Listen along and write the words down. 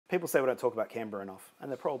People say we don't talk about Canberra enough,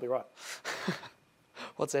 and they're probably right.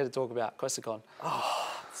 What's there to talk about? Questacon.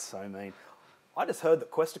 Oh, so mean. I just heard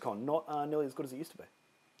that Questacon not nearly as good as it used to be.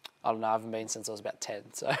 I don't know. I haven't been since I was about 10,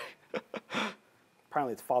 so...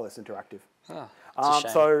 Apparently it's far less interactive. Oh,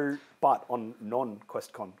 it's a shame. But on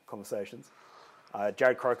non-Questacon conversations,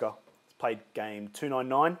 Jarrod Croker has played game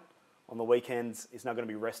 299 on the weekends. Is now going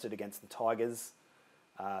to be rested against the Tigers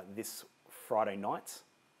this Friday night.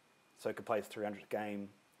 So he could play his 300th game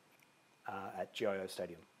at GIO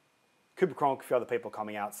Stadium. Cooper Cronk, a few other people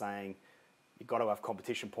coming out saying you've got to have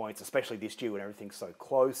competition points, especially this year when everything's so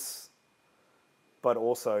close. But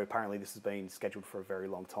also, apparently, this has been scheduled for a very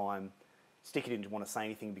long time. Sticky didn't want to say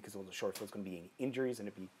anything because he wasn't sure if there was going to be any injuries and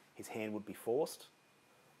his hand would be forced.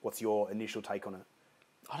 What's your initial take on it?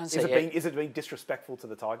 I don't see Is it being disrespectful to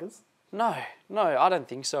the Tigers? No, I don't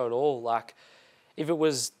think so at all. Like, if it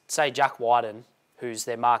was, say, Jack Wyden, who's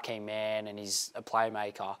their marquee man and he's a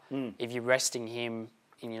playmaker, if you're resting him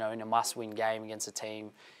in a must-win game against a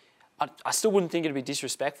team, I still wouldn't think it'd be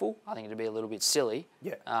disrespectful. I think it'd be a little bit silly.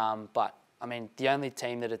 Yeah. But I mean, the only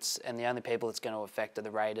team the only people it's going to affect are the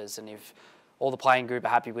Raiders. And if all the playing group are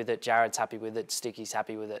happy with it, Jarrod's happy with it, Sticky's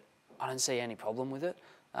happy with it, I don't see any problem with it.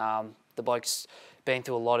 The bloke's been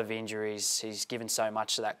through a lot of injuries. He's given so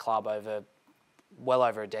much to that club well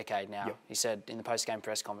over a decade now. Yep. He said in the post-game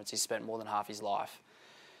press conference he's spent more than half his life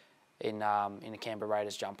in a Canberra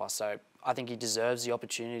Raiders jumper. So I think he deserves the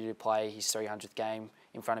opportunity to play his 300th game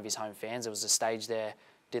in front of his home fans. There was a stage there,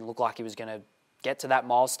 didn't look like he was going to get to that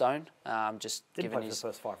milestone. Didn't play for the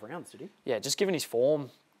first 5 rounds, did he? Yeah, just given his form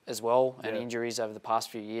as well and injuries over the past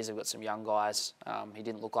few years. They've got some young guys. He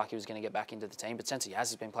didn't look like he was going to get back into the team, but since he has,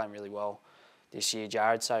 he's been playing really well this year,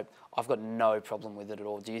 Jarrod. So I've got no problem with it at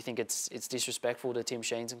all. Do you think it's disrespectful to Tim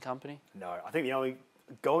Sheens and company? No, I think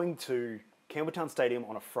going to Campbelltown Stadium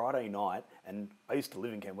on a Friday night, and I used to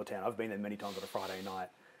live in Campbelltown, I've been there many times on a Friday night,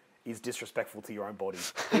 is disrespectful to your own body.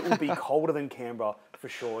 It will be colder than Canberra for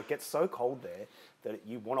sure. It gets so cold there that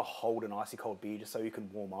you want to hold an icy cold beer just so you can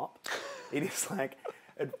warm up. It is like,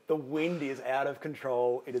 the wind is out of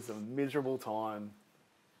control. It is a miserable time.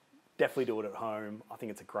 Definitely do it at home. I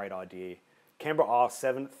think it's a great idea. Canberra are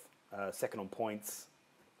 7th, second on points.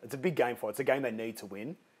 It's a big game for it. It's a game they need to win.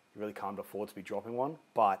 You really can't afford to be dropping one,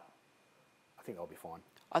 but I think they'll be fine.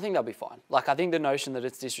 I think they'll be fine. Like, I think the notion that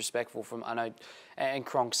it's disrespectful I know, and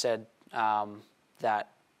Cronk said that, that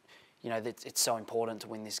it's so important to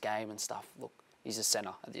win this game and stuff. Look, he's a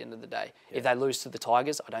centre at the end of the day. Yeah. If they lose to the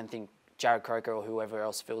Tigers, I don't think Jarrod Croker or whoever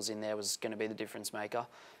else fills in there was going to be the difference maker.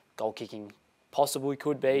 Goal kicking possibly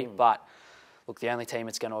could be, but look, the only team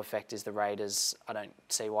it's going to affect is the Raiders. I don't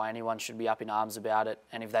see why anyone should be up in arms about it.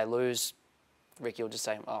 And if they lose, Ricky will just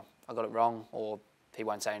say, oh, I got it wrong, or he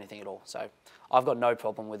won't say anything at all. So I've got no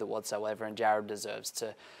problem with it whatsoever, and Jarrod deserves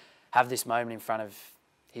to have this moment in front of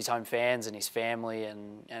his home fans and his family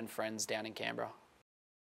and friends down in Canberra.